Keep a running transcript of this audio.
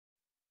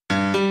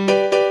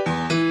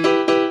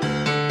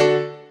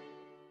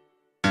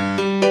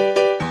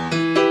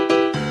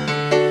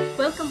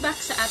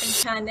ating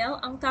channel.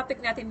 Ang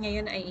topic natin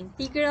ngayon ay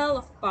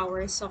integral of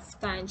powers of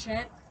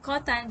tangent,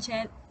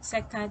 cotangent,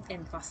 secant,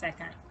 and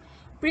cosecant.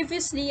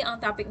 Previously, ang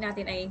topic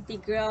natin ay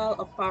integral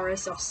of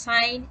powers of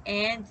sine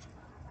and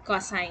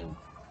cosine.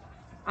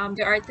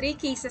 There are 3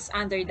 cases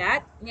under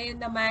that. Ngayon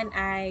naman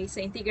ay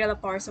sa integral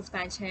of powers of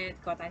tangent,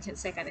 cotangent,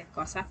 secant, and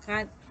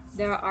cosecant,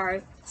 there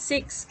are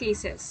 6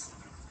 cases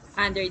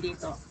under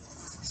dito.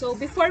 So,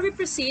 before we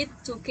proceed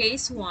to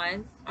case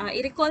 1,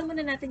 i-recall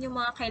muna natin yung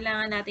mga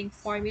kailangan nating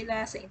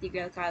formula sa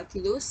integral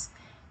calculus,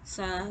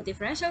 sa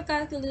differential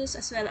calculus,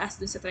 as well as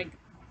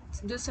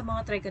dun sa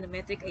mga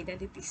trigonometric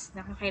identities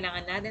na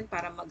kailangan natin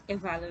para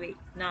mag-evaluate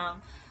ng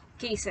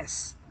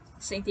cases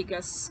sa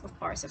integrals of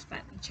powers of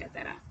tan,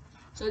 etc.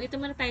 So, dito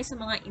muna tayo sa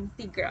mga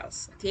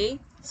integrals. Okay?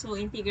 So,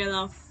 integral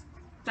of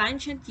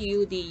tangent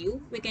u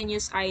du, we can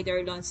use either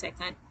ln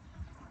secant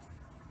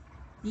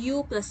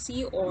u plus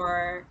c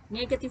or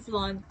negative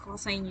ln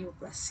cosine u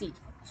plus c.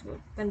 So,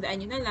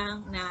 tandaan nyo na lang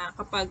na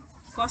kapag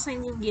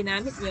cosine yung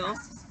ginamit nyo,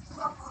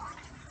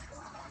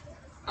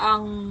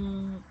 ang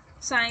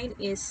sign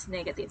is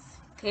negative.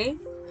 Okay?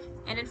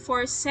 And then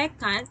for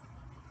secant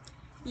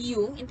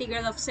u,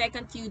 integral of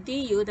secant u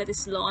du, that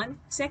is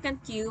ln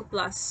secant u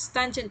plus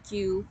tangent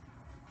u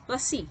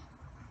plus c.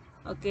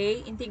 Okay,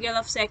 integral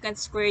of secant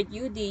squared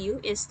u du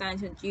is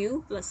tangent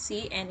u plus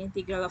c, and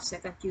integral of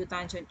secant u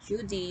tangent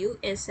u du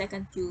is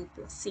secant u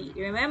plus c.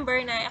 Remember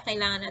na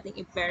kailangan natin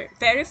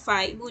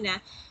i-verify muna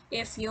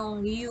if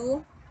yung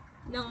u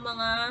ng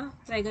mga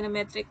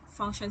trigonometric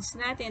functions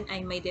natin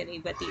ay may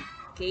derivative.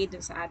 Okay,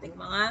 dun sa ating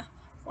mga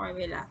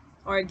formula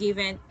or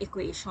given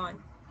equation,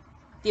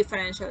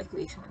 differential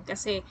equation.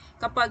 Kasi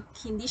kapag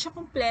hindi siya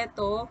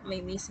kompleto,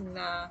 may missing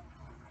na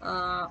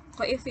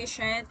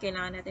coefficient,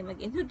 kailangan natin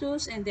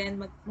mag-introduce and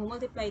then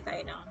mag-multiply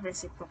tayo ng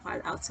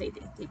reciprocal outside the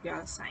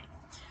integral sign.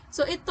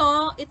 So,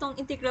 itong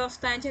integral of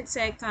tangent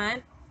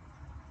secant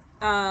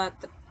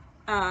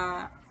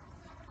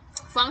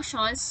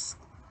functions,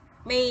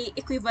 may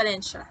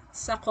equivalent siya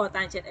sa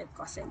cotangent and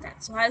cosecant.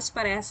 So, halos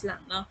parehas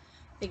lang, no?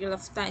 Integral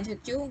of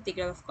tangent u,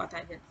 integral of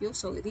cotangent u.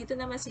 So, dito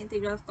naman sa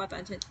integral of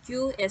cotangent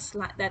u is,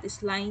 that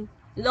is ln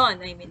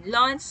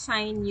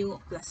sine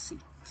u plus c.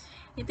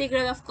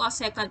 Integral of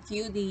cosecant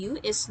u du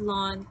is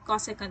ln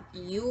cosecant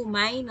u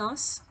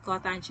minus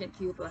cotangent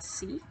u plus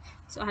c.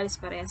 So, halos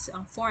parehas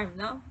ang form,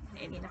 no?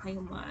 Hindi na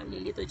kayong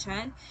malilito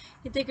dyan.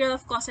 Integral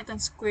of cosecant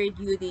squared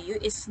u du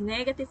is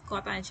negative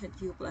cotangent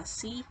u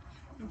plus c.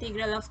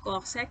 Integral of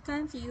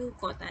cosecant u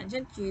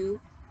cotangent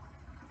u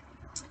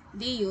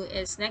du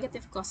is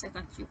negative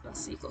cosecant u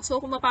plus c.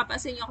 So, kung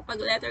mapapansin nyo kapag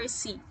letter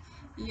C,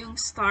 yung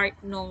start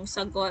nung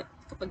sagot,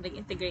 kapag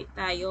nag-integrate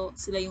tayo,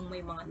 sila yung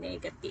may mga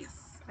negative.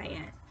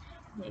 Ayan.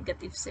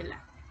 Negative sila.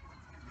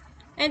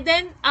 And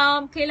then,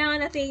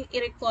 kailangan natin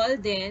i-recall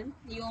din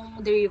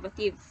yung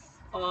derivative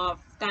of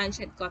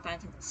tangent,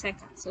 cotangent, and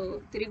secant. So,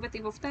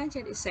 derivative of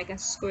tangent is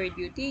secant squared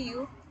u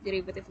du.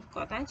 Derivative of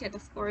cotangent,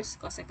 of course,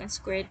 cosecant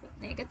squared but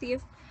negative.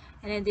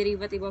 And then,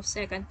 derivative of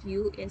secant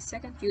u is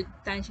secant u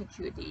tangent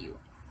u du.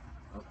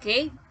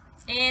 Okay?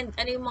 And,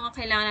 ano yung mga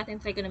kailangan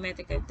natin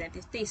trigonometric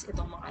identities?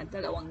 Itong mga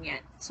dalawang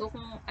yan. So,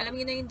 kung alam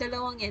niyo na yung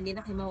dalawang yan, hindi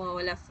na kayo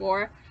mawawala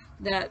for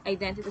the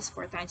identities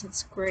for tangent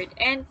squared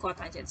and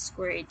cotangent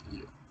squared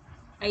u.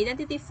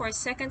 Identity for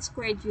secant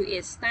squared u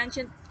is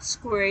tangent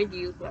squared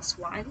u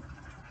plus 1.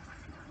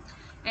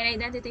 And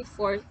identity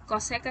for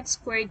cosecant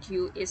squared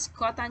u is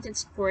cotangent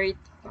squared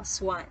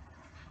plus 1.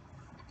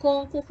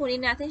 Kung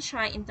kukunin natin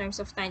siya in terms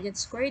of tangent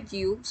squared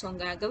u, so ang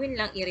gagawin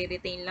lang,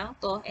 i-retain lang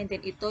to, and then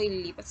ito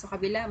ililipat sa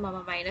kabila,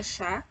 mamaminus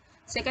siya.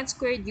 Secant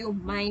squared u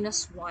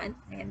minus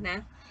 1. Ayan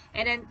na.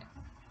 And then,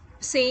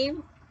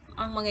 same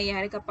ang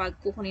mangyayari kapag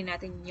kukunin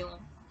natin yung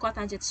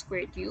cotangent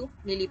squared u,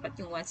 lilipat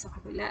yung 1 sa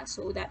kabila.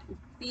 So, that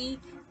would be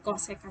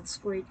cosecant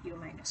squared u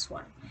minus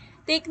 1.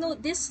 Take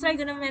note, these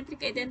trigonometric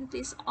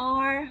identities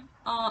are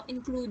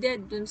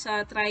included dun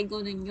sa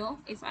trigo ninyo.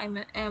 If I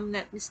am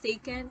not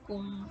mistaken,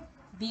 kung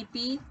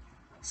BP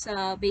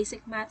sa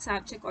basic math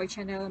subject or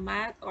general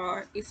math,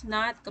 or if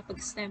not,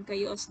 kapag STEM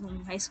kayo,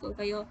 nung high school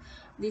kayo,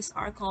 these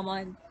are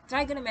common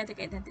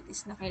trigonometric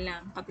identities na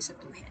kailangang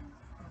kabisatuhin.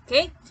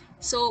 Okay?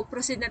 So,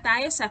 proceed na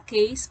tayo sa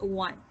case 1.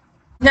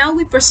 Now,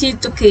 we proceed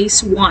to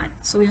case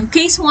 1. So, yung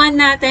case 1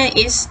 natin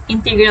is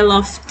integral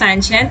of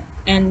tangent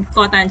and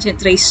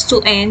cotangent raised to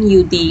n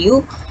u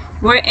du,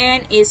 where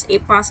n is a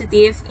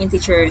positive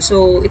integer.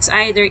 So, it's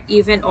either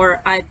even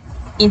or odd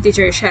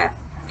integer siya.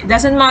 It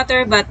doesn't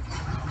matter, but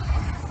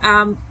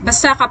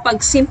basta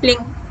kapag simpleng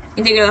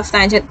integral of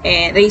tangent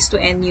raised to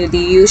n u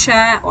du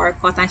siya, or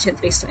cotangent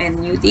raised to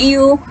n u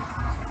du,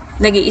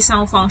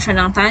 nag-iisang function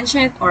ng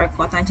tangent or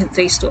cotangent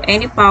raised to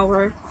any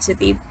power,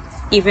 positive,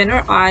 even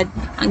or odd,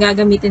 ang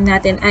gagamitin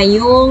natin ay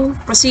yung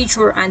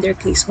procedure under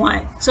case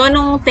 1. So,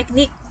 anong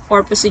technique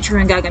or procedure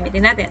ang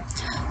gagamitin natin?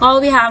 All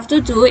we have to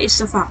do is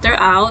to factor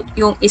out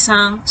yung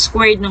isang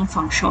squared ng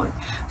function.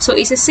 So,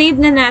 isa-save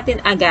na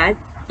natin agad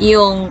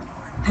yung,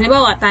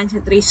 halimbawa,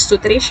 tangent raised to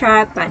 3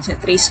 siya,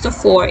 tangent raised to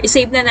 4.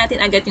 I-save na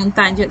natin agad yung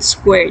tangent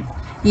squared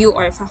u,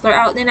 or factor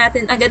out na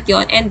natin agad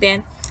yon, and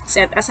then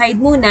set aside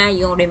muna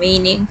yung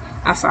remaining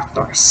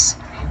factors.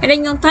 And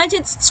then yung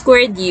tangent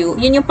squared u,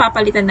 yun yung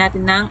papalitan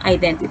natin ng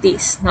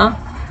identities, no?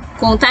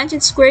 Kung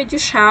tangent squared u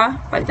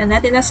siya, palitan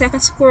natin ng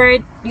secant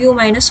squared u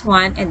minus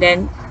 1, and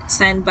then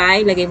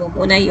standby, lagay mo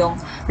muna yung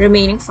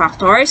remaining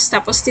factors.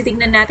 Tapos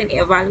titignan natin,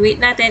 i-evaluate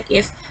natin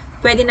if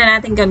pwede na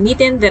natin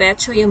gamitin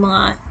diretso yung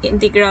mga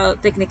integral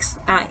techniques,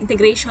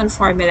 integration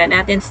formula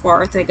natin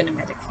for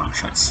trigonometric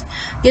functions.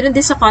 Ganoon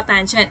din sa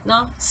cotangent,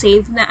 no?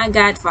 Save na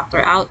agad,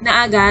 factor out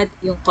na agad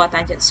yung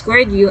cotangent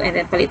squared u, and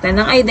then palitan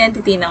ng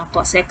identity ng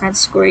cosecant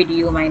squared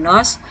u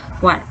minus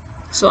 1.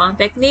 So, ang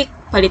technique,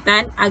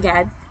 palitan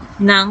agad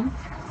ng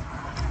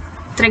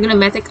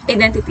trigonometric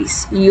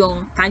identities,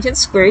 yung tangent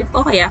squared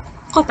o kaya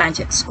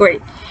cotangent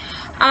squared.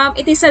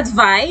 It is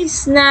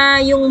advised na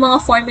yung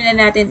mga formula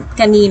natin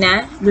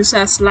kanina, doon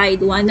sa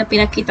slide 1 na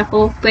pinakita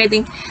ko,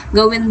 pwedeng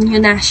gawin nyo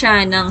na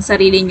siya ng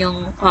sarili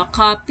nyong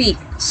copy.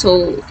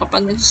 So,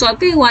 kapag nagsusolve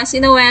kayo once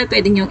in a while,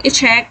 pwede nyong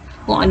i-check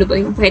kung ano ba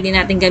yung pwede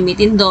natin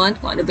gamitin doon,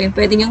 kung ano ba yung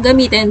pwede nyong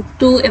gamitin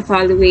to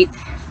evaluate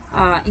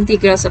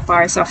integrals of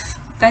powers of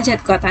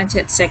tangent,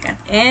 cotangent, secant,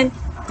 and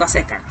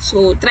cosecant.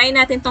 So, try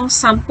natin tong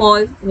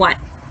sample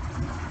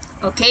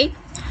 1. Okay?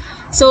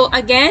 So,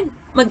 again,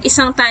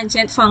 mag-isang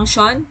tangent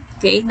function.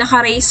 Okay,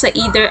 naka-raise sa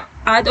either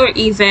odd or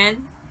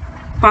even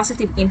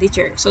positive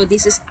integer. So,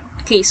 this is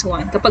case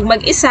 1. Kapag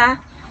mag-isa,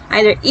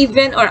 either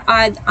even or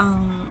odd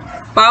ang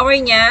power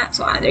niya,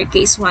 so under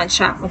case 1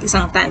 siya,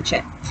 mag-isang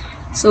tangent.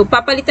 So,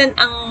 papalitan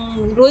ang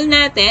rule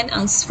natin,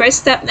 ang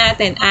first step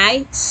natin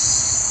ay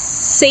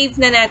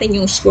save na natin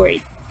yung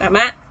squared.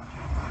 Tama?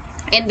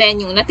 And then,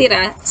 yung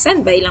natira,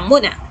 standby lang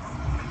muna.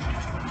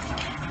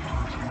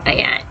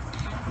 Ayan.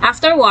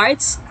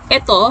 Afterwards,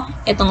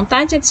 itong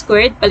tangent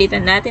squared,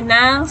 palitan natin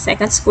ng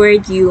secant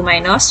squared u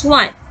minus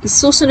 1.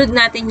 Isusunod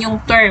natin yung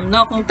term,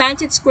 no? Kung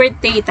tangent squared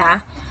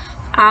theta,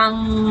 ang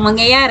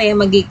mangyayari,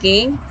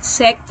 magiging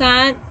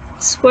secant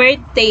squared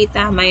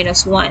theta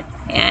minus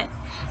 1. Ayan.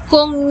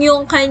 Kung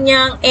yung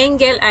kanyang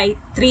angle ay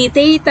 3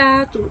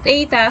 theta, 2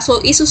 theta,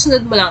 so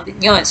isusunod mo lang din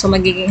yon. So,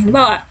 magiging,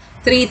 halimbawa,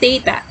 3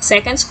 theta,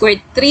 secant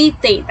squared 3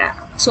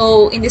 theta.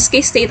 So, in this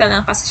case, theta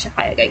lang kasi siya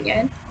kaya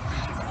ganyan.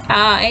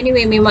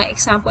 Anyway, may mga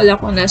example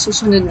ako na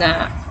susunod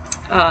na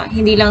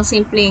hindi lang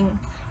simpleng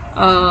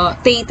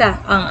theta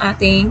ang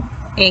ating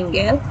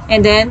angle. And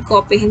then,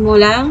 copyhin mo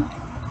lang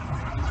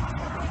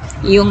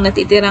yung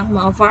natitirang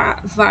mga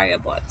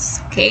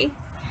variables. Okay?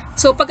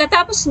 So,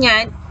 pagkatapos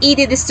niyan,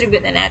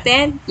 i-distribute na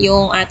natin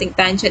yung ating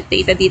tangent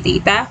theta d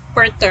theta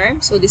per term.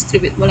 So,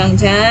 distribute mo lang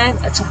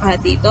dyan at saka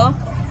dito.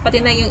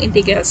 Pati na yung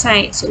integral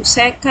sign. So,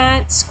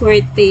 secant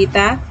squared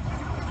theta.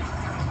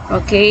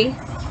 Okay?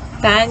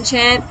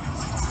 Tangent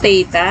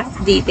theta,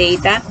 d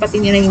theta, pati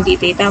nyo na yung d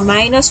theta,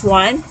 minus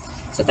 1.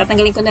 So,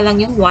 tatanggalin ko na lang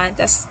yung 1.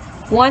 Tapos,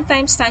 1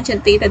 times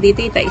tangent theta, d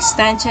theta is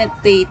tangent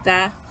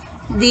theta,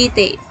 d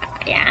theta.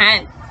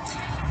 Ayan.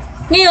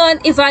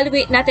 Ngayon,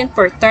 evaluate natin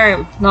per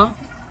term, no?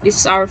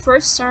 This is our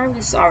first term,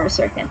 this is our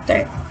second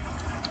term.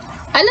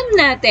 Alam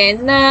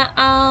natin na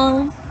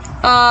ang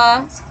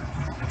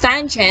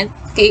tangent,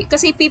 okay,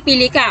 kasi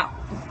pipili ka,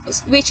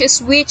 which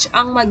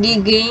ang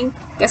magiging,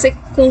 kasi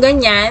kung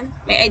ganyan,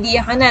 may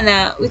idea ka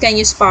na we can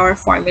use power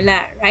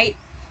formula, right?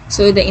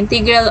 So, the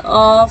integral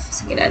of,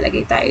 sige,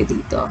 lalagay tayo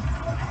dito.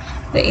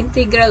 The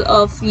integral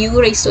of u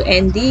raised to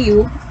n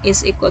du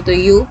is equal to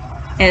u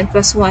n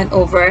plus 1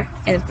 over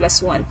n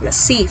plus 1 plus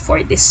c for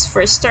this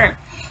first term.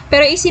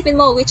 Pero isipin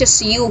mo, which is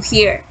u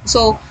here.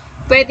 So,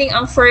 pwedeng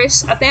ang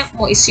first attempt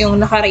mo is yung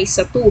naka-raise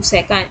sa 2,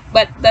 secant.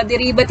 But the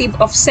derivative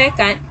of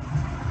secant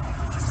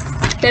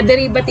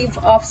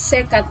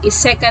is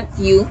secant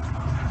u.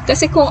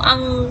 Kasi kung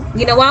ang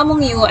ginawa mong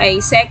u ay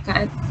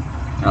secant,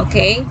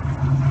 okay,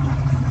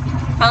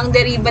 ang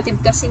derivative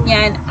kasi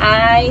niyan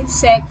ay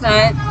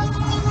secant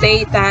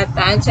theta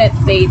tangent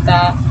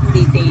theta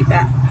d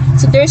theta.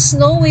 So, there's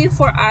no way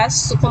for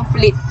us to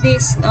complete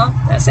this, no?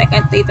 The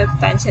secant theta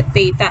tangent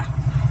theta.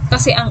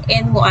 Kasi ang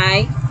n mo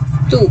ay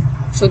 2.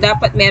 So,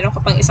 dapat meron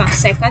ka pang isang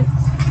secant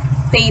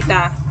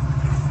theta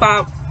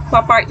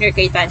pa-partner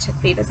kay tangent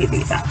theta d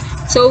theta.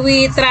 So,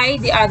 we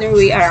try the other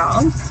way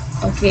around.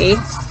 Okay.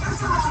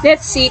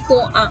 Let's see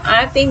kung ang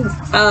ating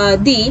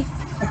d,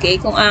 okay,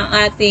 kung ang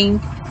ating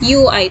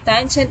u ay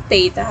tangent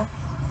theta.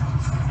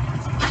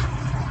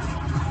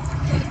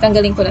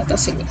 Tanggalin ko na ito.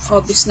 Sige,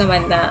 obvious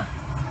naman na.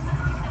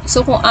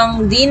 So, kung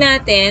ang d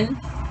natin,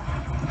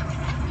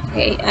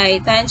 okay, ay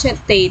tangent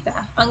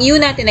theta, ang u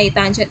natin ay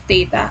tangent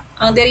theta,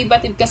 ang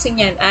derivative kasi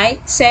niyan ay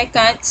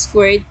secant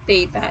squared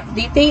theta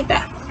d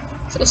theta.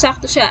 So,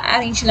 sakto siya.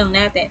 Arrange lang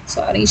natin.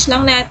 So, arrange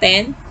lang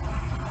natin.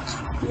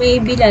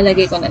 Maybe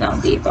lalagay ko na lang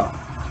dito.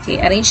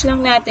 Okay, arrange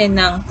lang natin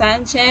ng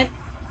tangent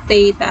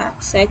theta,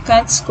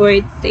 secant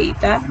squared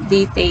theta,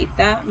 d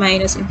theta,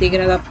 minus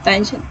integral of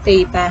tangent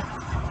theta,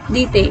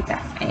 d theta.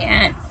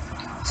 Ayan.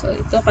 So,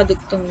 ito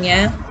kadugtong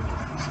niya.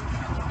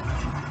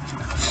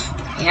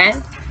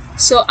 Ayan.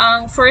 So,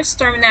 ang first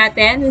term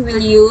natin, we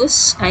will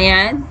use,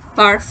 ayan,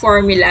 power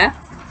formula,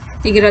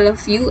 integral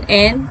of u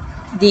n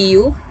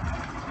du,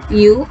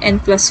 u n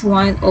plus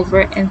 1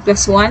 over n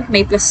plus 1,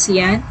 may plus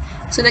yan.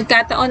 So,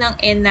 nagkataon ang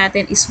n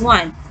natin is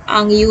 1.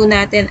 Ang u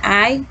natin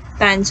ay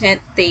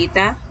tangent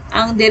theta.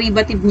 Ang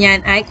derivative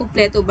niyan ay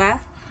kumpleto ba?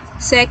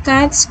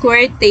 Secant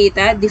squared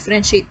theta,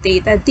 differentiate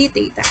theta, d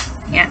theta.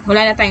 Yan,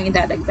 wala na tayong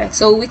idadagdag.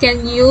 So, we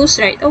can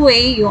use right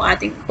away yung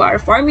ating bar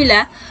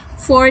formula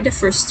for the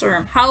first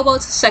term. How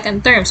about sa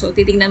second term? So,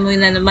 titignan mo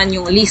na naman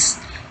yung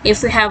list.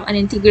 If we have an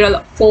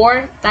integral of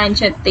 4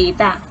 tangent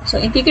theta.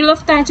 So, integral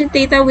of tangent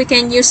theta, we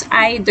can use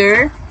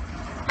either.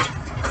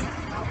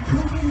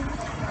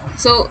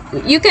 So,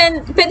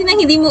 pwede nang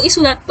hindi mo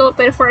isulat to,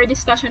 pero for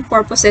discussion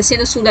purposes,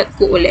 sinusulat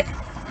ko ulit.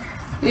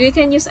 You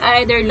can use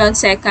either ln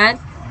secant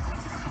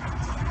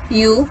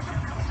u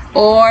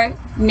or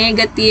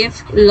negative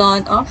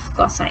ln of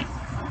cosine.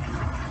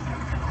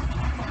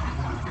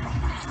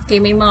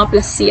 Okay, may mga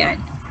plus yan.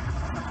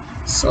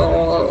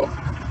 So,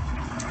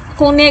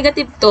 kung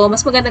negative to,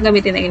 mas maganda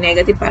gamitin na yung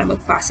negative para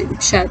mag-positive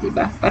siya,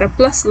 diba? Para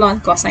plus ln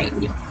cosine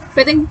u.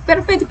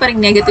 Pero pwede pa rin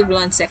negative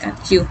ln secant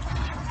u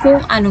kung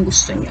anong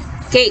gusto nyo.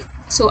 Okay,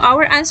 so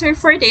our answer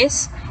for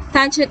this,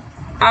 tangent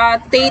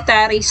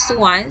theta raised to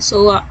 1.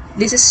 So,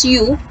 this is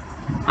u.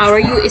 Our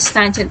u is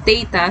tangent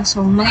theta.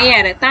 So,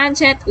 mangyayari,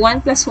 tangent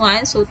 1 plus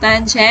 1. So,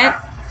 tangent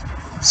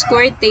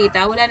squared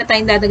theta. Wala na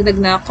tayong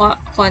dadagdag na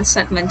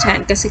constant man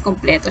dyan kasi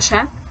kompleto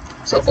siya.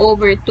 So,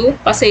 over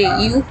 2. Kasi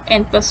u,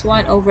 n plus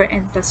 1 over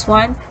n plus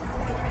 1.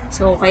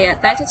 So, kaya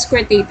tangent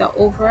squared theta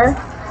over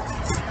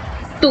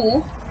 2.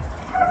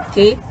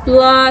 Okay,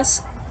 plus.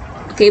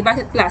 Okay,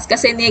 bakit plus?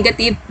 Kasi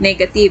negative,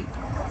 negative.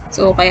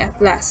 So, kaya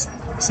plus.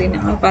 Kasi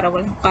na nga, para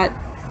walang cut.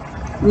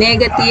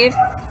 Negative,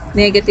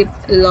 negative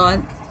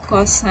ln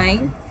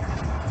cosine.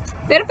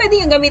 Pero pwede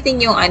yung gamitin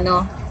yung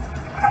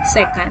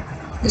secant.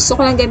 Gusto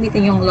ko lang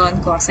gamitin yung ln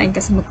cosine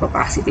kasi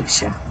magpa-positive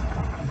siya.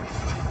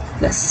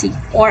 Plus c.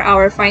 Or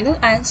our final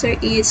answer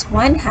is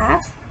 1/2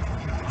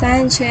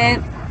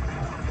 tangent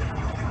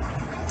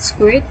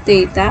squared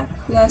theta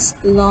plus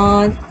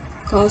ln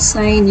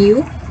cosine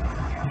u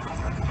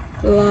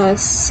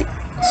plus c.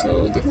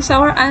 So, this is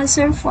our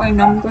answer for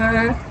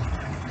number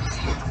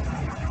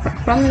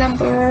 1.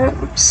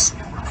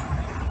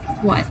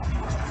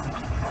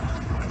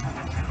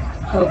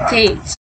 Okay.